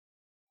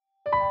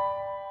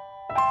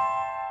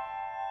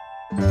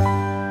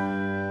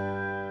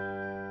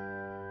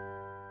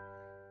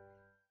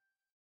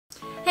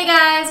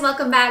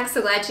welcome back.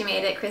 So glad you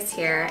made it. Chris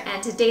here,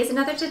 and today's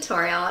another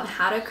tutorial on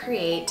how to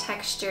create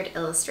textured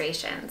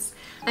illustrations.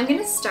 I'm going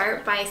to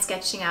start by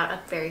sketching out a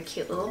very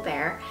cute little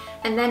bear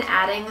and then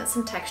adding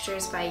some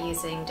textures by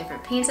using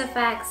different paint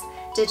effects,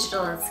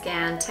 digital and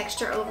scan,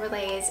 texture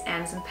overlays,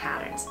 and some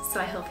patterns. So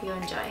I hope you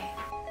enjoy.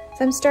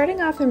 So I'm starting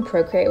off in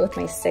Procreate with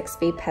my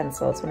 6B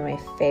pencil. It's one of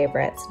my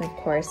favorites, and of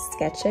course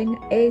sketching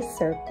a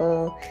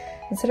circle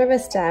and sort of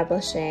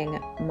establishing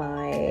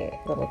my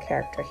little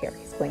character here.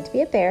 He's going to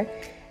be a bear,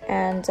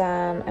 and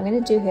I'm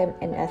going to do him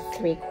in a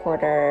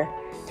three-quarter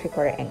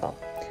angle.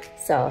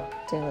 So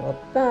doing a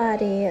little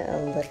body,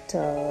 a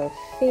little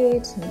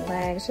feet and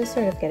legs, just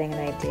sort of getting an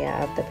idea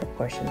of the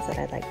proportions that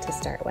I'd like to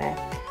start with.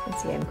 You can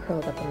see I'm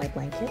curled up on my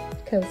blanket,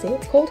 cozy,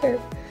 it's cold here.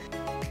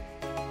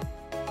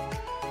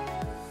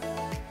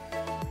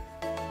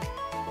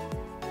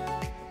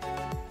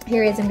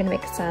 Here he is. I'm going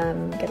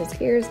to get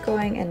his ears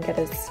going and get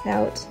his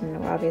snout,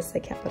 and obviously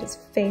can't put his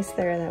face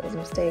there, that was a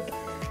mistake,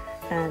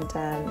 and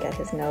get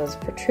his nose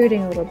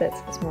protruding a little bit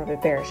so it's more of a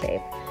bear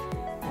shape,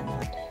 and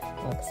that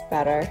looks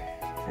better.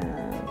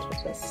 And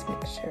we'll just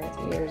make sure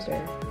the ears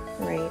are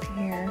right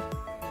here.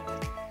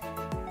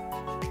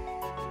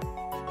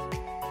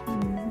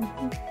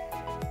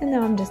 And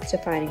now I'm just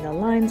defining the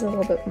lines a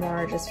little bit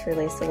more, just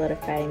really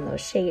solidifying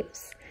those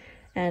shapes.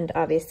 And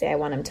obviously I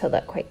want him to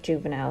look quite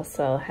juvenile,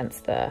 so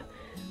hence the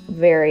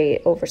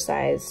very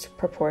oversized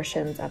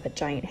proportions of a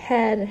giant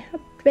head. A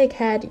big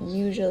head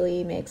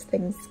usually makes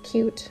things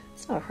cute.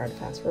 It's not a hard,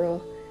 fast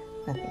rule.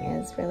 Nothing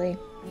is, really.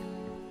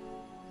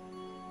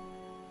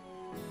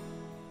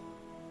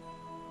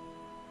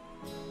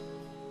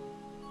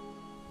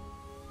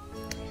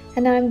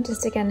 And now I'm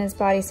just, again, his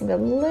body seemed a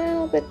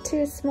little bit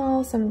too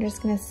small, so I'm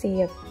just gonna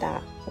see if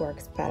that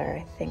works better.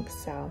 I think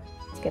so.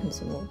 Let's give him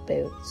some little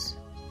boots.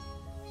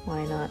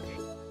 Why not?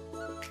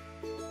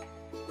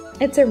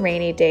 It's a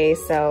rainy day,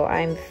 so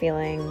I'm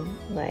feeling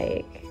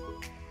like,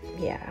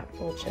 yeah,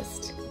 we'll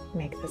just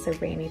make this a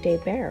rainy day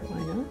bear. Why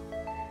not?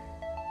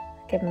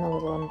 Give him a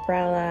little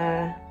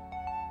umbrella.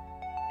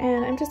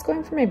 And I'm just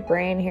going for my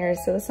brain here,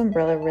 so this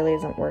umbrella really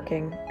isn't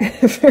working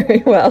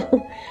very well.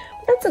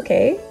 But that's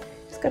okay.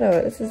 Just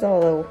gotta, this is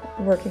all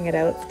a working it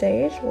out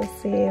stage. We'll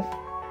see if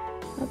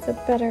that's a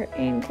better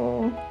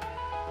angle.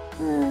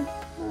 Not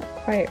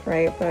quite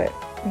right, but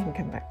we can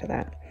come back to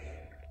that.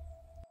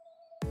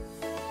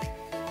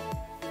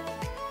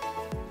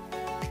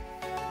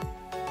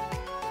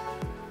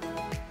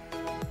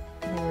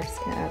 We're just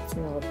going to add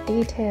some little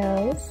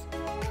details.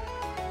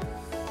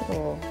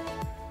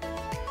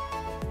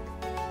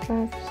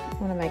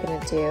 What am I going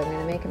to do? I'm going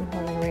to make him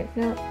holding right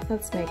now.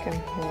 Let's make him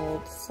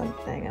hold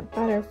something. A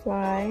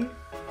butterfly.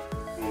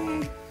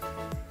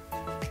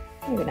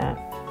 Maybe not.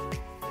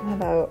 How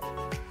about...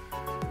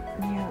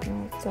 Yeah,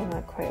 no, it's still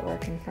not quite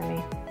working for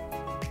me.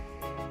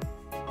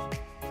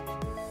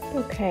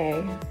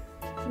 Okay.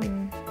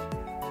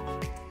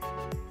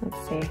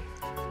 Let's see.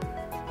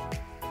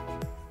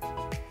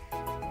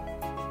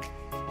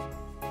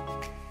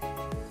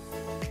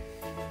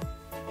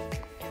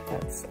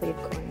 That sleeve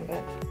going a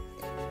bit.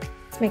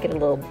 Let's make it a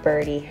little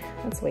birdie.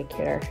 That's way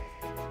cuter.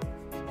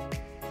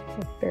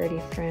 A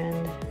birdie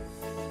friend.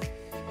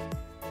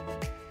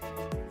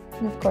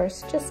 And of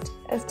course, just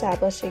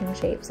establishing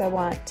shapes. I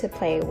want to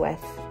play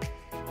with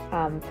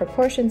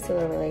proportions to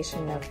the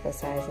relation of the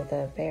size of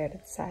the bear to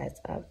the size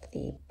of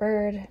the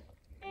bird.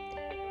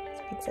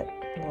 This makes it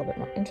a little bit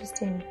more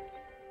interesting.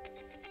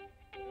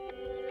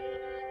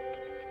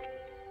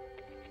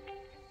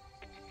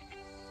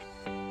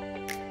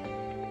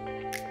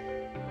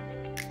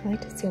 I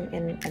like to zoom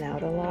in and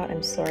out a lot.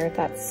 I'm sorry if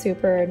that's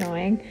super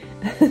annoying.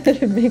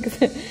 It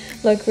makes it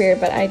look weird,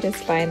 but I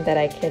just find that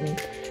I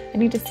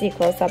need to see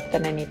close up,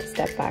 then I need to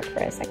step back for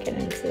a second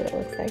and see what it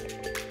looks like.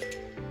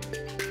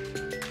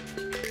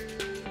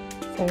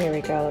 So here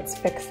we go, let's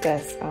fix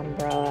this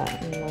umbrella.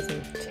 I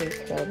wasn't too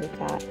thrilled with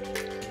that.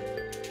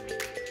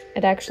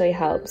 It actually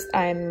helps.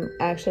 I'm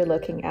actually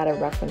looking at a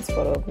reference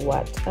photo of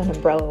what an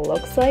umbrella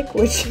looks like,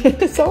 which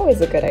is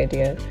always a good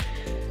idea.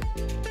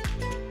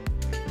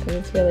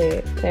 It's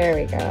really, there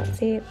we go.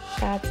 See,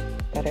 that's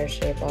better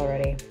shape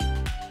already.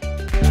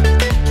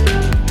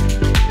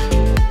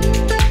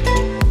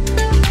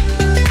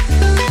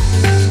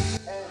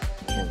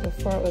 And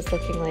before it was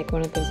looking like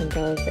one of those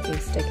umbrellas that you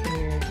stick in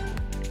your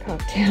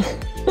cocktail.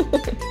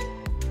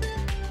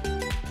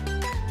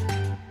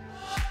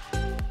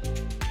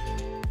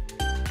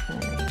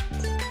 Alright,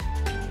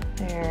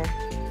 there.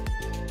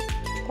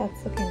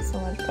 That's looking so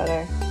much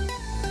better.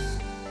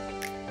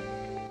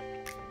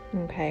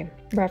 Okay,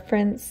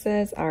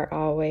 references are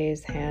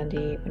always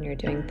handy when you're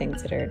doing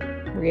things that are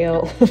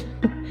real,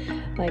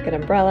 like an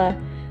umbrella.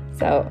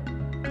 So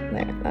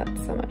there,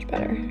 that's so much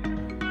better.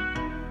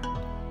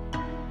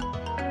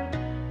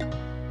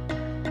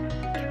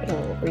 Give it a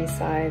little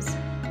resize.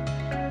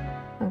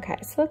 Okay,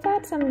 so let's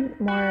add some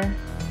more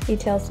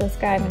details to this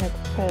guy. I'm going to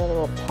put a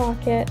little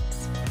pocket.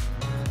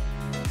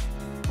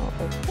 Oh,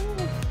 there's a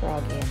little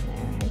froggy in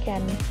there.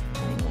 Again,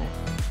 playing with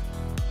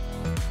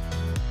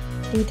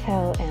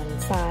detail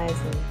and size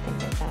and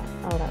things like that.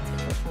 Oh, that's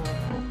cute. I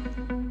like that.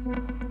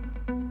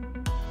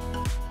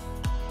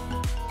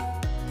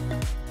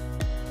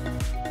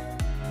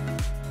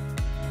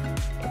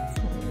 Get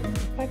some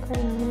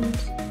background.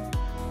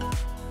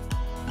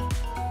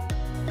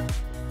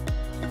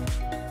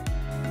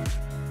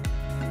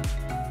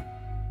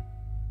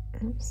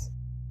 Oops.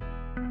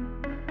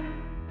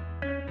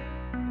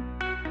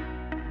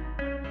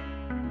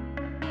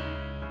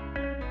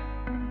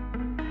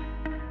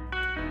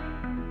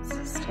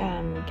 Just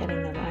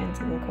getting the lines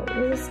in the coat.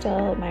 This is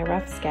still my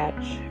rough sketch.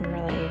 I'm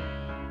really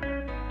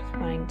just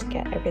wanting to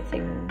get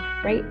everything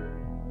right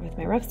with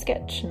my rough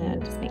sketch, and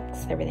then it just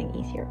makes everything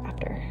easier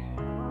after.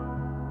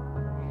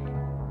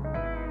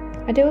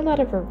 I do a lot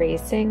of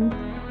erasing.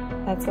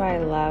 That's why I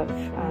love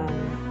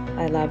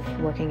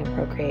working in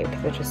Procreate,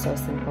 because it's just so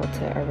simple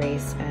to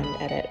erase and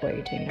edit what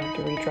you're doing. You don't have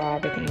to redraw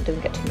everything. It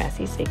doesn't get too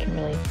messy, so you can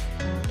really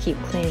keep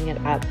cleaning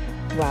it up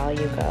while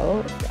you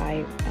go.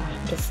 I'm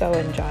just so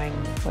enjoying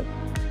what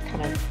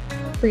kind of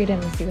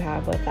freedoms you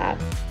have with that.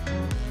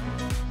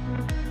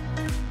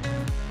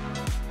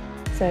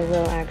 So I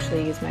will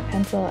actually use my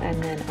pencil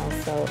and then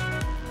also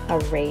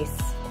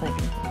erase, like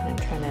I'm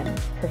trying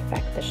to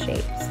perfect the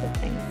shapes of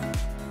things.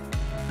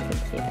 You can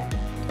see that.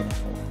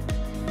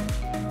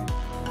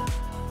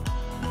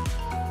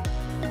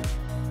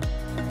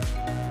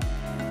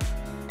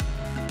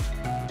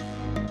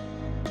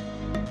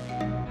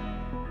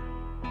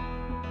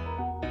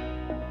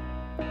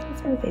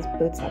 Let's move these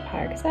boots up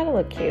higher because that'll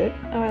look cute.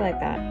 Oh, I like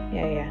that.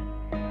 Yeah.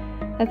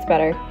 That's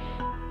better.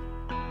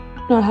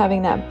 Not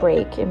having that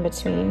break in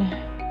between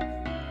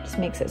just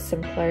makes it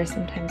simpler.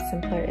 Sometimes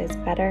simpler is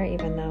better,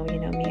 even though, you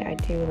know me, I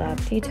do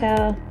love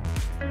detail.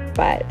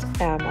 But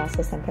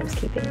also sometimes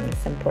keeping things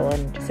simple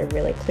and just a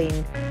really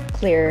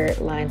clear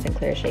lines and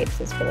clear shapes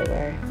is really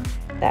where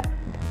that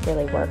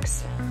really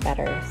works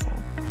better. So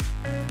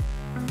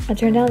I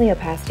turned down the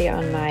opacity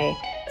on my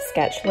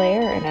sketch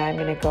layer, and now I'm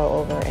going to go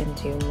over and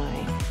do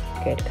my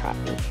good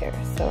copy here.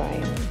 So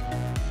I'm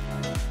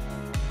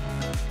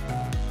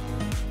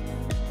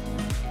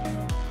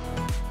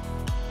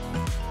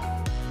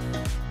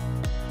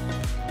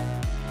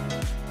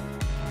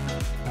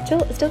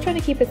still trying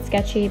to keep it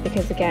sketchy,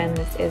 because again,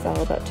 this is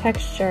all about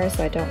texture,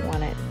 so I don't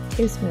want it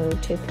too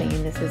smooth, too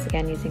clean. This is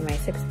again using my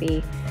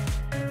 6B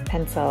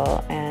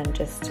pencil and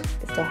just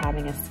still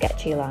having a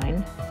sketchy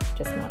line,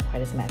 just not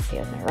quite as messy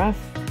as my rough.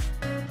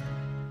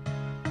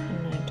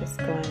 And I'm just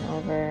going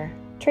over,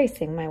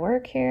 tracing my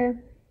work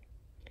here,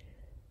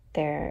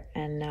 there,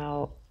 and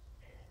now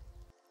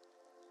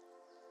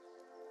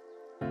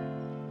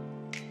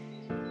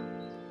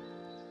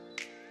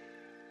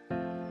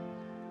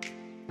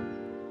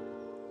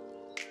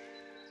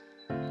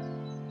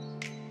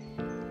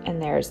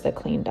and there's the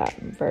cleaned up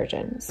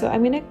version. So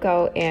I'm gonna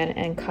go in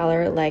and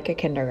color like a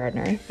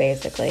kindergartner,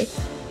 basically.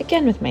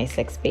 Again, with my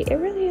 6B, it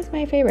really is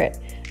my favorite.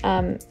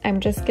 I'm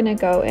just gonna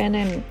go in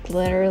and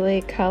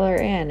literally color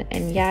in.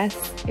 And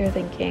yes, you're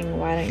thinking,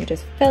 why don't you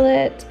just fill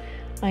it?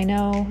 I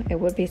know it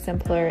would be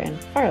simpler and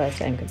far less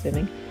time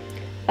consuming,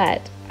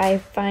 but I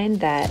find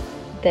that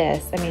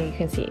this, I mean, you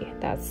can see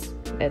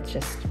it's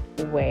just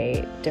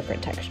way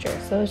different texture.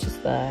 So it's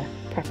just the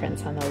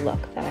preference on the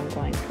look that I'm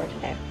going for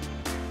today.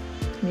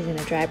 I'm using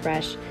a dry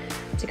brush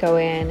to go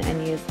in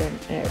and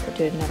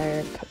do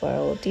another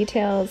couple of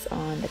details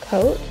on the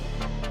coat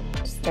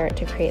to start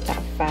to create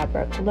that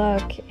fabric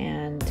look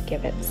and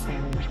give it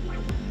some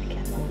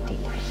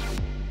detail.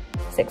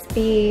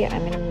 6B,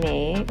 I'm going to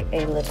make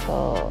a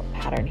little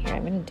pattern here.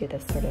 I'm going to do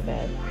this sort of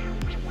a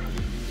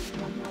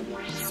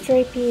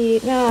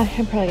stripey,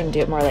 I'm probably going to do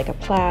it more like a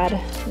plaid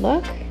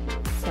look.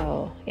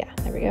 So yeah,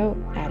 there we go,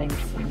 adding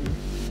some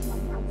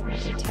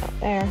detail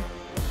there.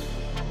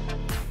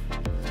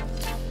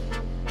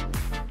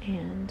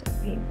 And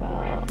we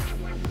will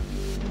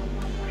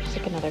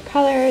pick another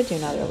color, do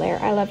another layer.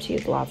 I love to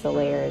use lots of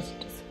layers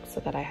just so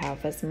that I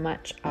have as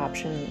much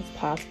options as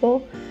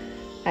possible.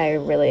 I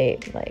really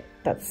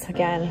that's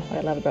again what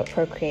I love about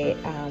Procreate.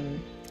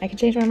 I can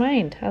change my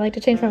mind. I like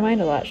to change my mind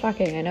a lot.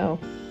 Shocking, I know,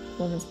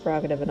 women's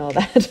prerogative and all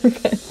that.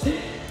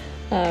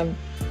 But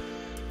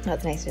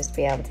that's nice just to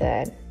be able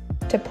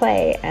to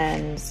play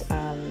and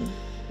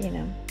you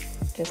know,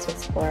 just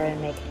explore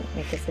and make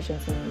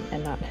decisions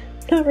and not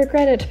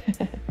regret it.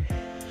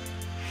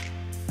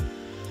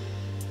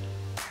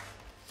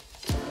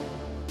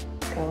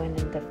 Go in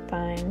and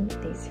define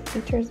these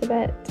features a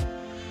bit.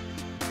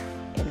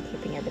 Again,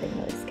 keeping everything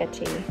really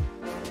sketchy.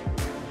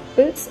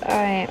 Boots,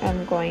 I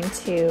am going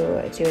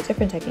to do a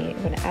different technique.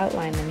 I'm going to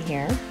outline them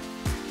here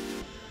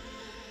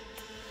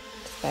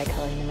just by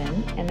coloring them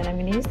in. And then I'm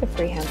going to use the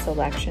freehand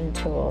selection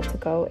tool to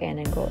go in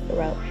and go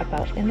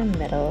about in the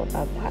middle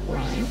of that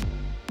line.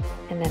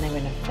 And then I'm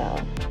going to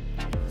fill.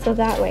 So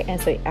that way, and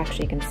so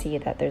actually you can see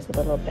that there's a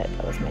little bit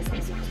that was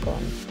missing, so just go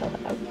and fill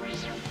it out.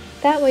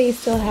 That way you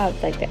still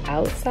have like the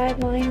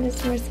outside line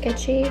is more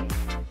sketchy,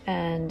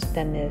 and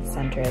then the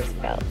center is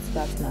filled. So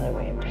that's another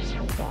way of doing it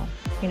as well.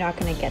 You're not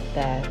going to get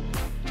the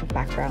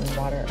background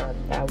water or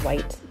the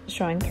white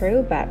showing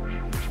through, but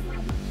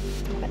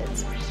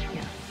it's,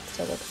 yeah, still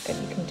still looks good.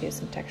 You can do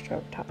some texture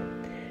over top.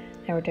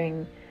 Now we're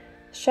doing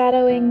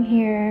shadowing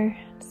here,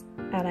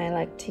 and I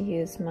like to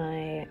use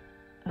my,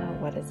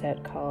 what is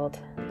it called?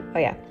 Oh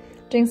yeah,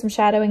 doing some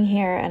shadowing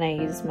here, and I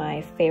use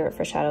my favorite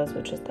for shadows,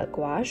 which is the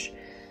gouache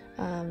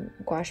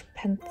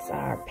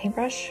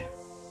paintbrush,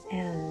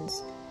 and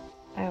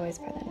I always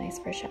find that nice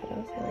for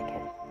shadows. I like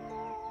it.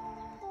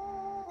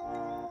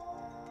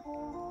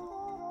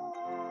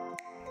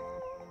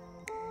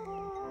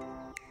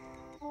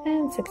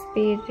 And 6B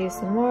to do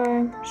some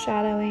more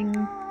shadowing,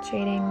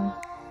 shading,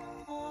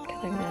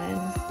 coloring that in.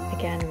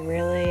 Again,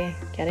 really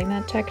getting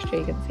that texture.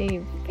 You can see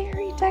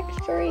very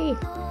textury.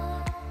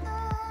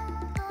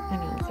 I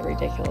know, it's a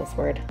ridiculous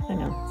word. I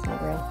know, it's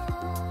not real.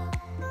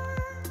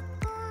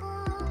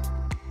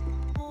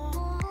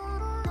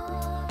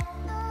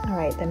 All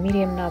right, the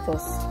medium nozzle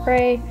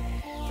spray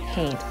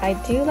paint. I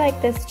do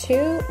like this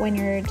too when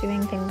you're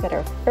doing things that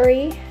are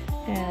furry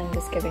and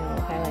just giving a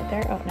little highlight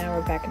there. Oh, now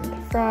we're back into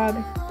the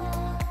frog.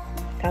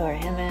 Color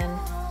him in.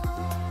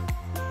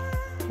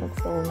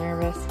 Looks a little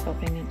nervous,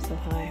 opening it so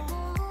high.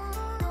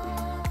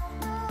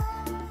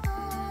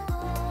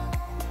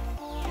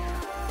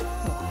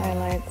 Little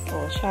highlights, a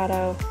little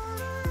shadow.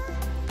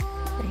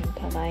 Bring him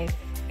to life.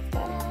 Get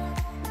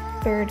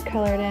that bird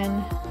colored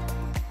in.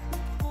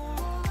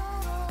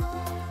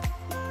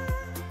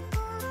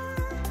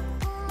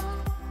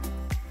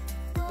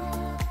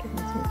 Give him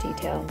some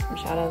detail, some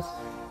shadows.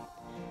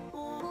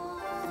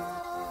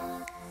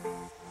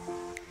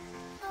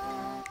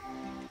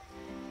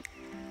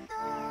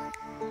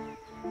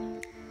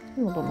 A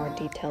little bit more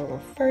detail, a little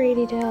furry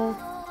detail.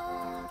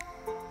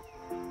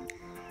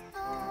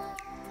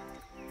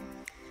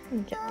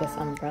 And get this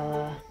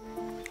umbrella.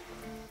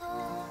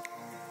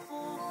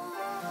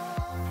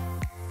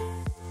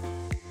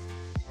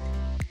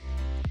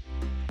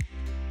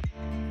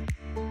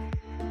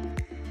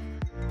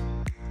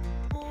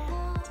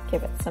 Let's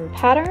give it some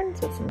patterns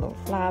with some little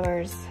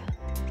flowers.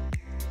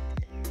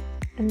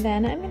 And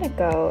then I'm going to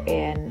go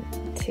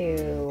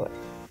into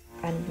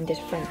a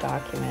different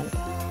document.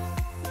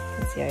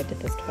 See, I did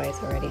this twice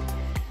already.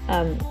 So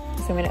I'm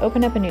going to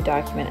open up a new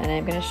document, and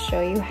I'm going to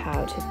show you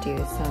how to do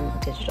some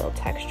digital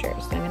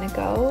textures. So I'm going to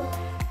go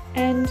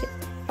and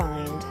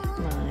find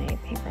my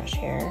paintbrush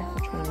here.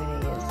 Which one am I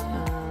going to use?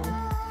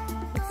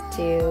 Let's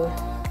do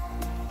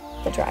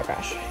the dry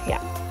brush.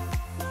 Yeah.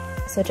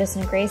 So just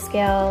in a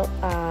grayscale,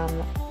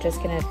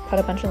 just going to put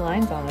a bunch of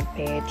lines on the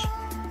page.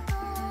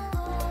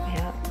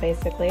 Yeah,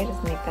 basically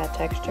just make that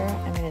texture.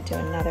 I'm going to do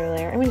another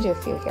layer. I'm going to do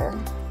a few here.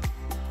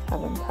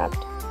 Have them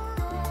prepped.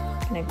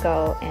 I'm gonna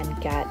go and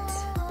get,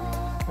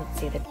 let's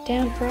see, the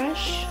damp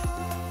brush,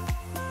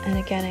 and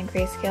again in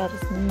grayscale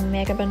just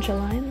make a bunch of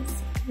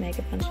lines, make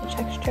a bunch of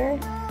texture.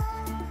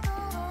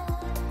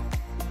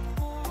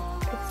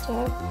 Good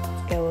stuff.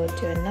 Let's go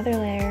to another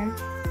layer,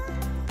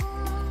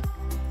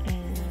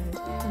 and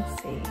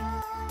let's see,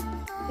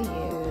 we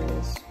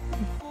use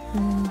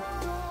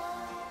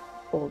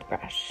old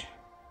brush.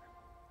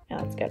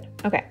 Yeah, that's good.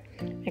 Okay,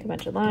 make a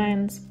bunch of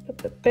lines, boo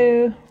boo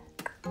boo.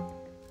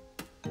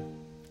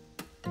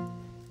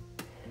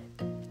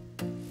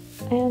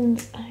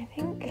 And I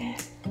think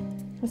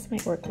this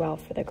might work well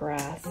for the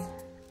grass,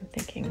 I'm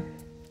thinking.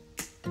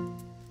 And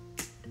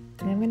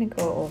I'm going to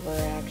go over,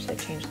 actually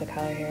change the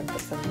color here and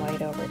put some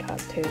white over top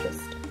too, just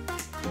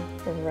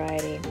for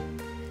variety.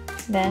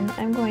 Then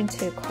I'm going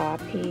to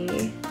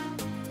copy,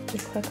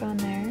 just click on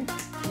there,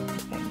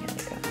 if I can get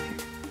it on there,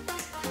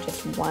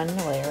 just one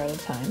layer at a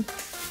time.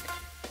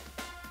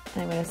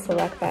 And I'm going to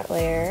select that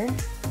layer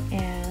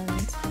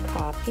and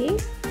copy,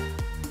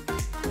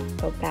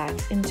 go back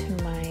into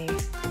my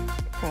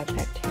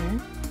project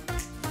here.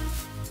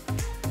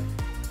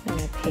 I'm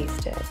going to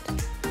paste it.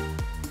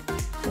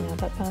 So now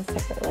that's on a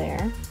separate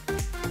layer.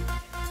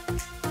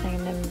 I'm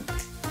going to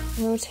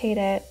rotate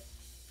it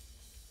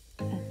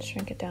and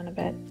shrink it down a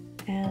bit.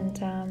 And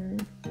I'm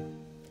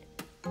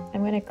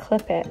going to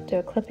clip it, do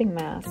a clipping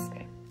mask,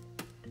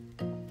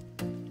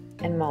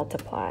 and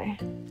multiply.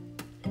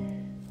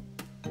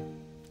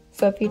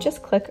 So if you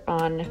just click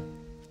on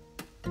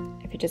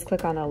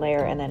the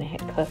layer and then hit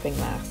clipping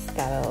mask,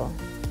 that'll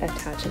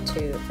attach it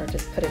to, or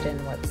just put it in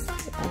what's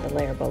on the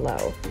layer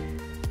below.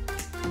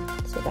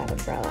 So that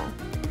umbrella.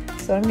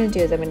 So what I'm going to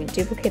do is I'm going to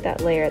duplicate that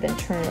layer, then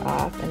turn it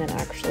off, and then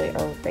actually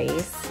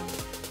erase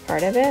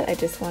part of it. I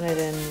just want it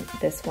in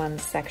this one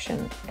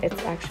section. It's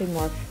actually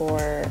more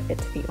for it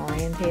to be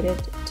orientated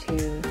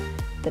to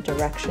the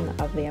direction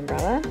of the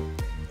umbrella.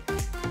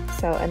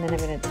 So, and then I'm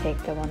going to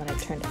take the one that I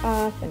turned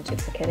off and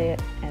duplicate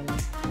it, and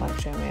well,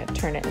 actually I'm going to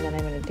turn it, and then I'm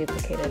going to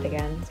duplicate it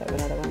again, so I have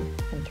another one,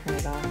 and turn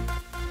it off.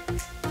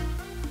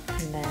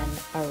 And then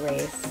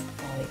erase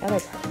all the other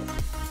parts.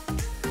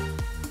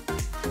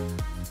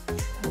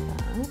 So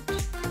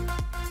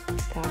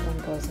that one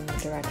goes in the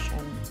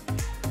direction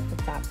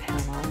of that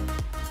panel.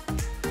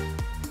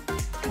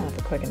 It's kind of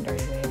a quick and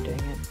dirty way of doing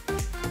it.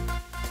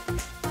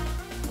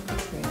 There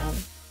we go.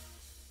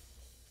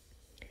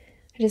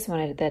 I just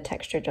wanted the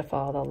texture to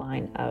follow the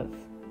line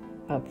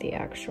of the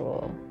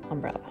actual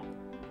umbrella.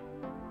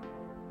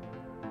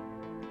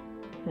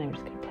 And I'm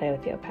just going to play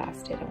with the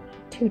opacity. I don't want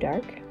it too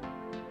dark.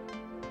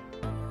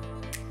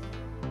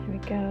 There we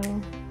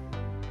go.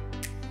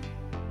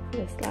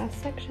 This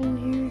last section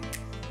here.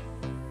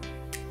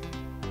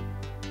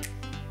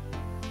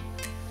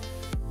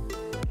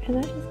 And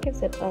that just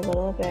gives it a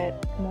little bit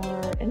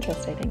more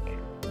interest, I think.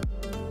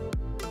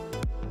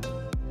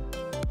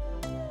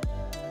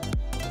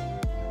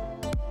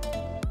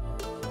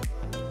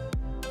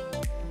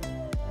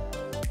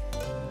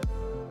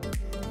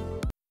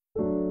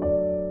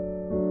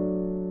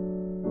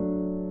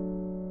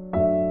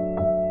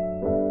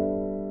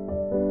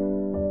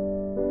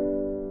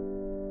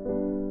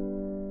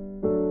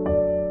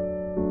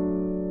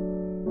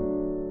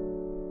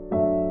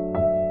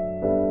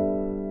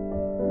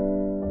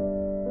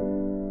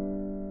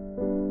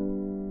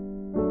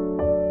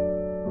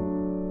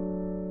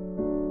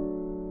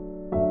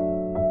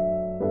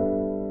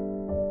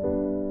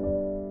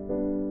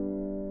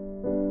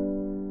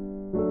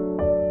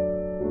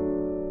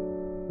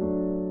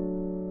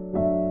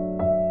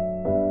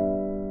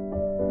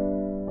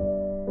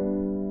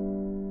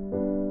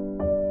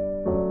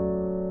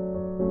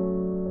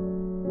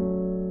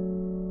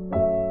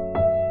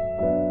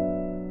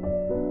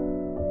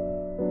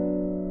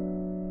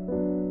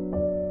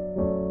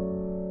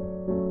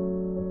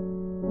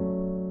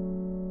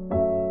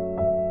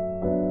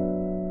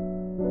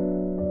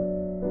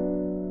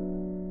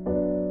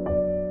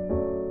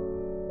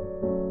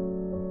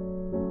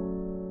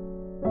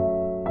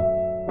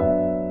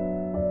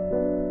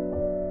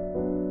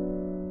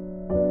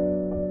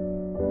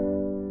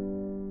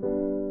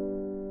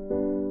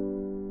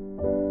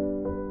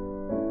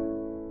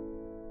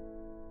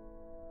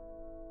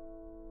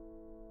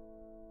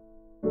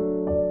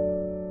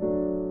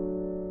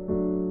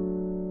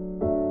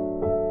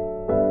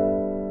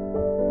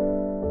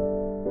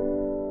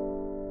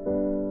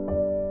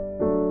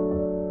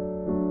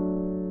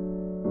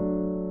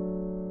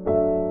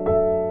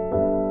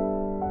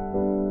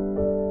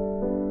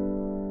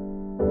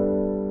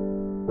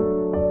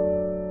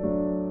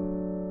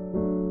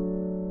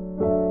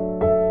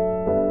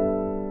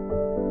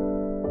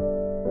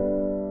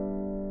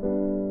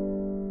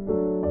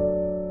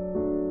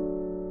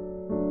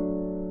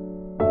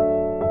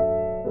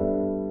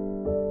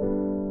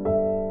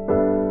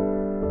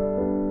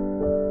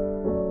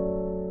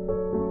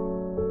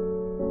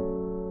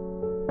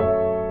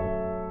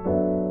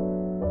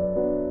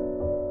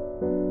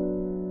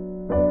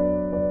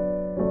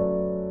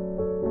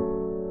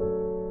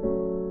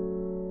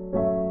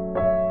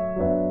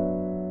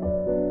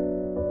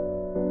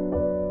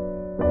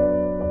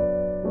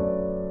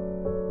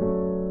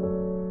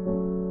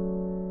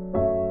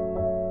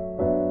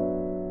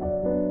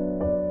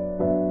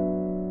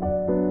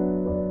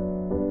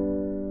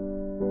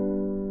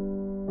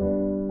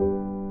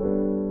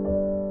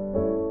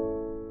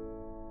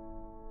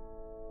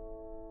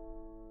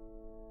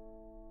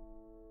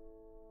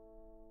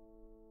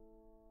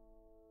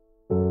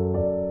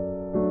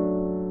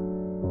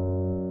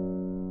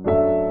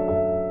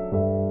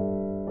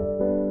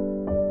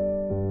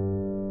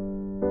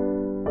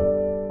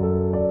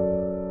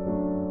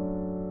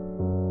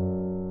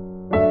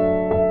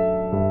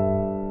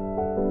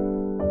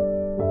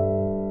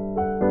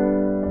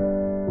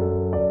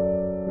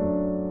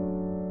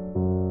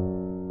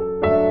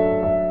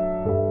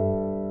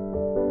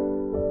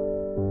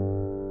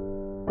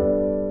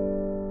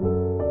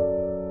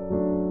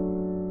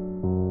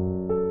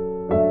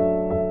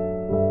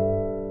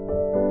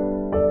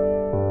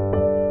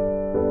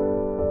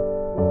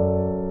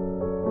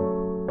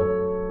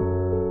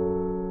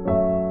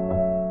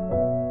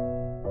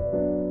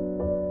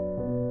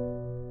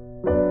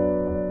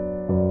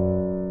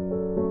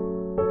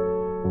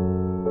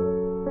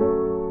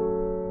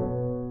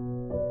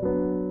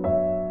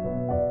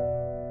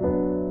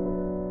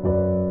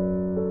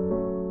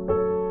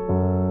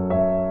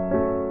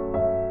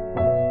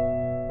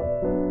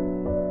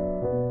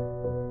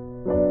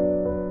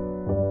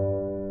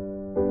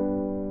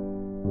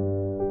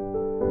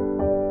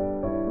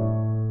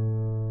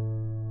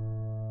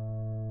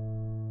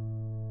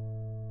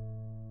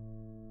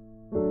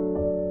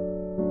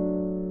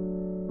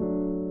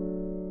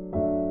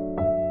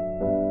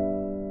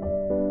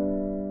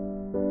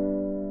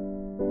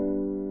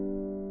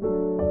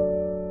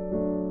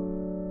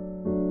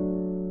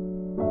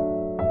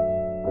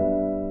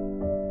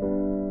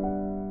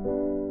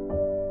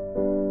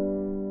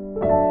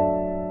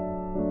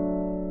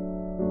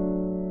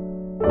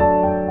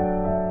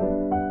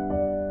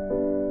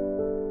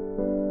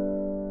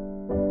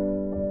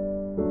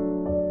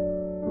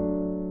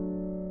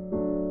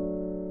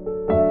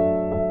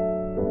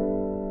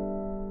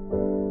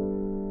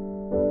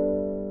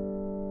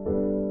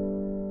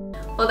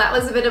 that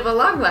was a bit of a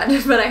long one,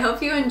 but I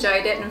hope you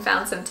enjoyed it and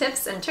found some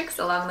tips and tricks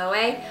along the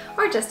way,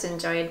 or just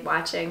enjoyed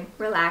watching,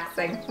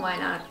 relaxing, why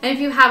not? And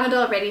if you haven't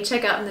already,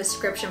 check out in the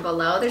description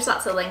below. There's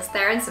lots of links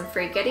there and some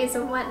free goodies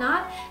and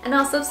whatnot. And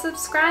also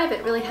subscribe,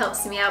 it really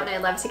helps me out and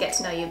I'd love to get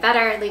to know you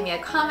better. Leave me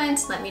a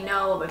comment, let me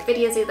know what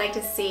videos you'd like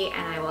to see,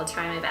 and I will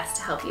try my best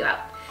to help you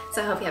out.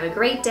 So I hope you have a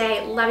great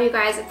day. Love you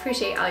guys,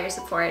 appreciate all your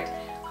support.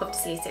 Hope to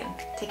see you soon.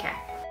 Take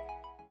care.